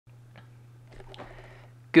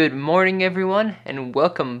Good morning everyone, and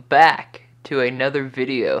welcome back to another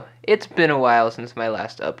video. It's been a while since my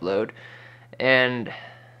last upload, and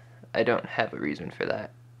I don't have a reason for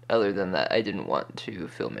that, other than that I didn't want to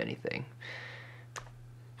film anything.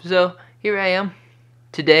 So, here I am.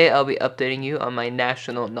 Today I'll be updating you on my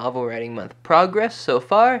National Novel Writing Month progress so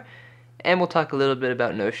far, and we'll talk a little bit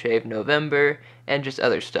about No Shave November, and just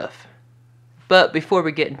other stuff. But before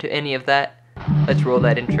we get into any of that, let's roll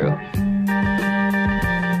that intro.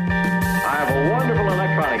 I have a wonderful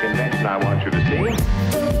electronic invention I want you to see.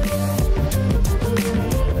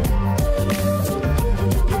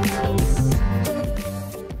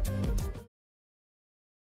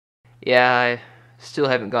 Yeah, I still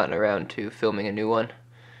haven't gotten around to filming a new one.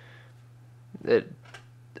 At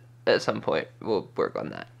some point, we'll work on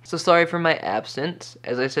that. So sorry for my absence.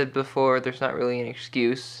 As I said before, there's not really an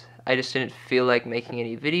excuse. I just didn't feel like making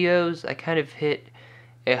any videos. I kind of hit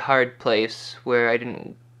a hard place where I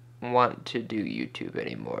didn't want to do YouTube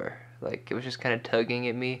anymore. Like, it was just kind of tugging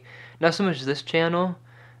at me. Not so much this channel,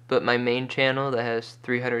 but my main channel that has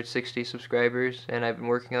 360 subscribers and I've been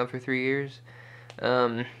working on for 3 years.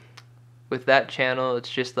 With that channel,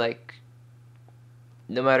 it's just like,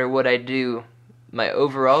 no matter what I do, my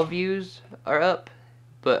overall views are up,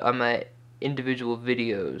 but on my individual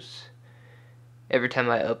videos, every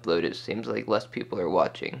time I upload, it seems like less people are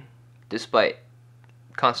watching, despite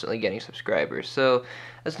constantly getting subscribers. So I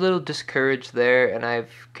was a little discouraged there, and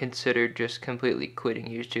I've considered just completely quitting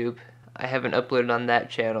YouTube. I haven't uploaded on that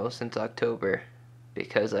channel since October,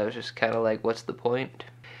 because I was just kind of like, what's the point?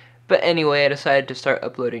 But anyway, I decided to start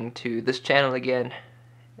uploading to this channel again,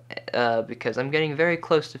 because I'm getting very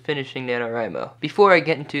close to finishing NaNoWriMo. Before I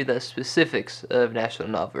get into the specifics of National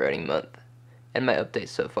Novel Writing Month and my updates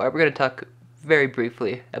so far, we're going to talk very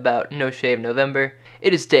briefly about No Shave November.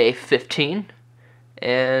 It is day 15,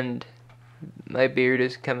 and my beard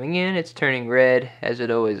is coming in. It's turning red, as it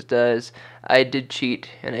always does. I did cheat,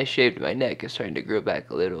 and I shaved my neck. It's starting to grow back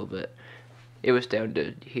a little, but it was down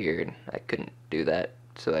to here, and I couldn't do that,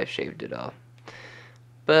 so I shaved it off.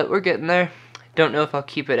 But we're getting there. Don't know if I'll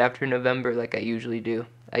keep it after November like I usually do.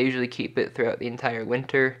 I usually keep it throughout the entire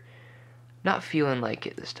winter. Not feeling like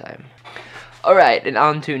it this time. Alright, and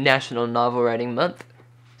on to National Novel Writing Month.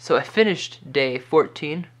 So I finished day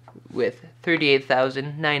 14 with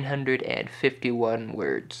 38,951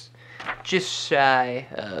 words. Just shy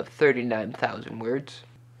of 39,000 words.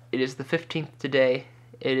 It is the 15th today.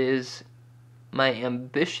 It is my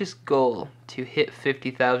ambitious goal to hit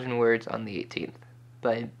 50,000 words on the 18th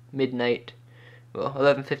by midnight. Well,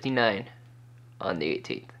 11:59 on the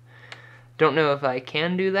 18th. Don't know if I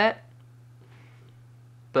can do that,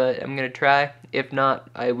 but I'm going to try. If not,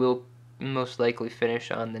 I will most likely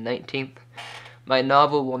finish on the 19th. My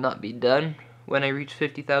novel will not be done when I reach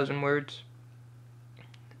 50,000 words.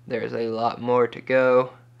 There's a lot more to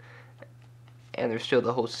go, and there's still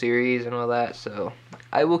the whole series and all that, so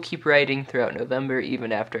I will keep writing throughout November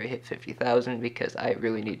even after I hit 50,000 because I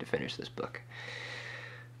really need to finish this book.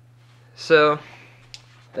 So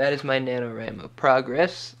that is my NaNoWriMo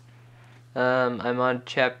progress. I'm on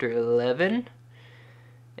chapter 11,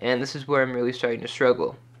 and this is where I'm really starting to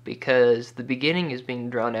struggle because the beginning is being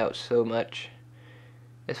drawn out so much,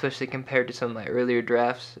 especially compared to some of my earlier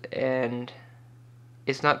drafts, and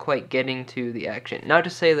it's not quite getting to the action. Not to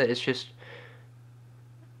say that it's just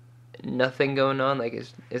nothing going on, like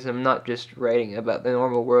it's I'm not just writing about the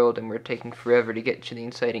normal world and we're taking forever to get to the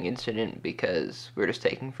inciting incident because we're just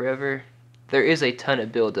taking forever. There is a ton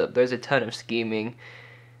of build-up. There's a ton of scheming.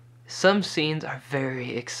 Some scenes are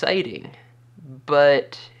very exciting,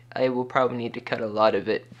 but I will probably need to cut a lot of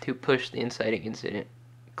it to push the inciting incident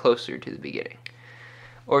closer to the beginning.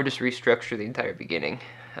 Or just restructure the entire beginning.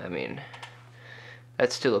 I mean,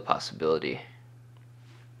 that's still a possibility.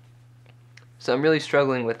 So I'm really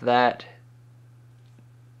struggling with that.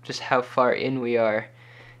 Just how far in we are,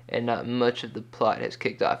 and not much of the plot has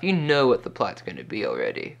kicked off. You know what the plot's going to be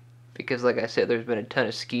already. Because like I said, there's been a ton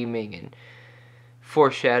of scheming and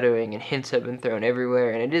foreshadowing and hints have been thrown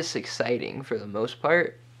everywhere, and it is exciting for the most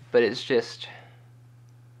part, but it's just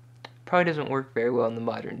probably doesn't work very well in the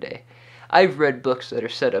modern day. I've read books that are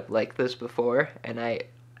set up like this before, and I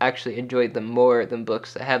actually enjoyed them more than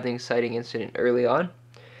books that have the inciting incident early on,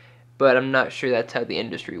 but I'm not sure that's how the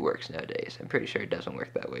industry works nowadays. I'm pretty sure it doesn't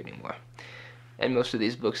work that way anymore. And most of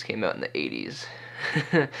these books came out in the 80s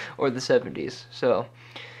or the 70s, so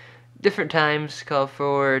different times call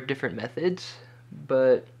for different methods,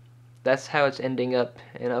 but that's how it's ending up,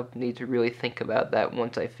 and I'll need to really think about that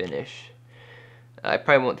once I finish. I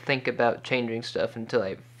probably won't think about changing stuff until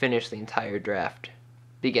I finish the entire draft,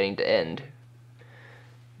 beginning to end,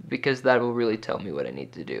 because that will really tell me what I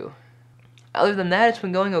need to do. Other than that, it's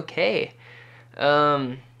been going okay.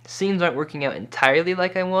 Scenes aren't working out entirely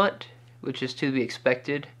like I want, which is to be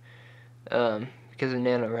expected. Because in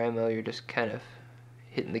NaNoWriMo, you're just kind of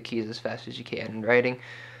hitting the keys as fast as you can and writing.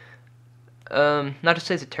 Not to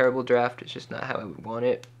say it's a terrible draft, it's just not how I would want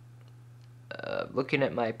it. Looking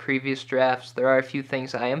at my previous drafts, there are a few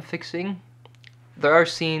things I am fixing. There are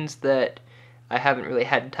scenes that I haven't really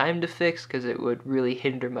had time to fix because it would really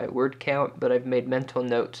hinder my word count, but I've made mental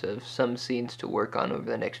notes of some scenes to work on over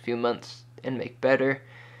the next few months and make better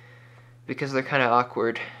because they're kind of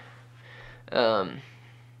awkward. But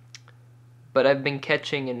I've been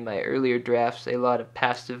catching in my earlier drafts a lot of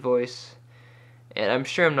passive voice, and I'm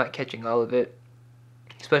sure I'm not catching all of it,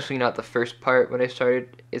 especially not the first part when I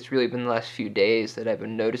started. It's really been the last few days that I've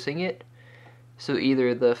been noticing it. So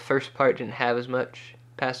either the first part didn't have as much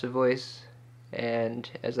passive voice, and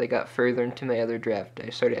as I got further into my other draft I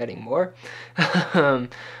started adding more,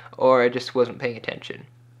 or I just wasn't paying attention.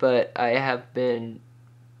 But I have been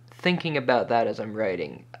thinking about that as I'm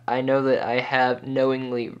writing. I know that I have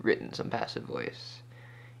knowingly written some passive voice,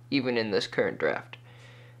 even in this current draft.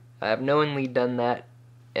 I have knowingly done that,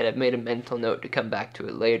 and I've made a mental note to come back to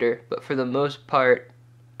it later, but for the most part,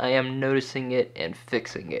 I am noticing it and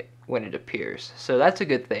fixing it when it appears. So that's a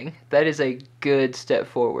good thing. That is a good step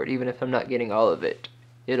forward, even if I'm not getting all of it.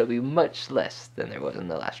 It'll be much less than there was in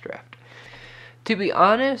the last draft. To be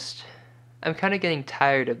honest, I'm kind of getting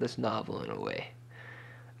tired of this novel in a way.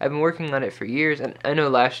 I've been working on it for years, and I know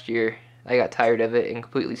last year I got tired of it and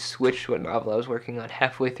completely switched what novel I was working on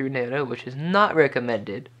halfway through Nano, which is not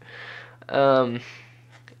recommended. And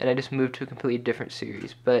I just moved to a completely different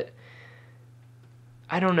series, but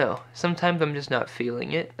I don't know. Sometimes I'm just not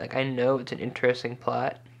feeling it. Like, I know it's an interesting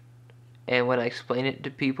plot, and when I explain it to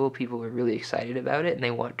people, people are really excited about it and they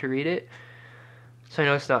want to read it. So I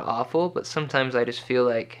know it's not awful, but sometimes I just feel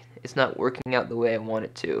like it's not working out the way I want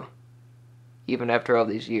it to, even after all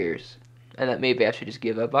these years, and that maybe I should just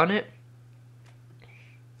give up on it.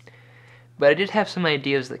 But I did have some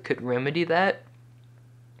ideas that could remedy that.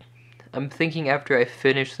 I'm thinking after I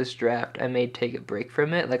finish this draft, I may take a break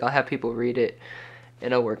from it. Like, I'll have people read it,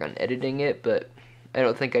 and I'll work on editing it, but I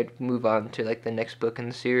don't think I'd move on to, like, the next book in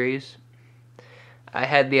the series. I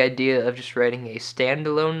had the idea of just writing a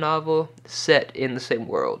standalone novel set in the same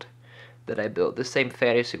world that I built, the same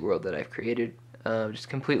fantasy world that I've created, just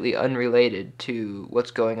completely unrelated to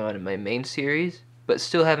what's going on in my main series, but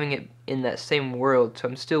still having it in that same world, so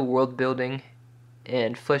I'm still world building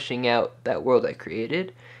and fleshing out that world I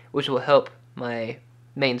created, which will help my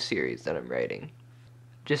main series that I'm writing.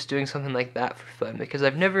 Just doing something like that for fun, because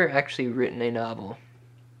I've never actually written a novel,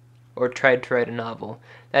 or tried to write a novel,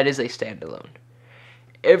 that is a standalone.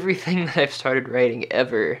 Everything that I've started writing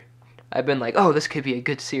ever, I've been like, oh, this could be a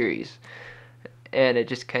good series, and it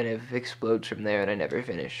just kind of explodes from there and I never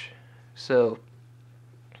finish. So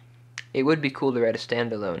it would be cool to write a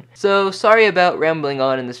standalone. So sorry about rambling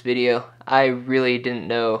on in this video. I really didn't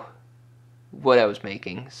know what I was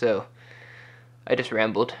making, so I just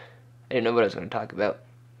rambled. I didn't know what I was going to talk about.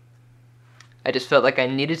 I just felt like I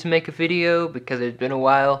needed to make a video because it's been a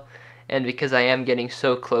while, and because I am getting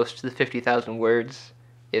so close to the 50,000 words,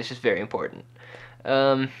 it's just very important.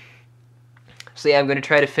 So yeah, I'm going to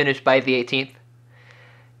try to finish by the 18th,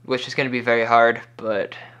 which is going to be very hard,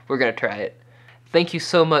 but we're going to try it. Thank you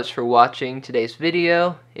so much for watching today's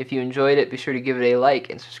video. If you enjoyed it, be sure to give it a like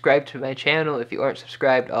and subscribe to my channel if you aren't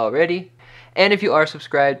subscribed already. And if you are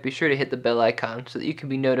subscribed, be sure to hit the bell icon so that you can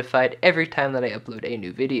be notified every time that I upload a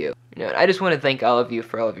new video. You know, I just want to thank all of you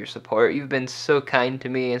for all of your support. You've been so kind to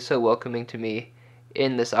me and so welcoming to me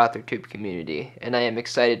in this AuthorTube community, and I am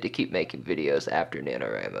excited to keep making videos after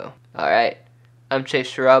NaNoWriMo. Alright, I'm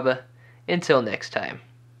Charaba. Until next time.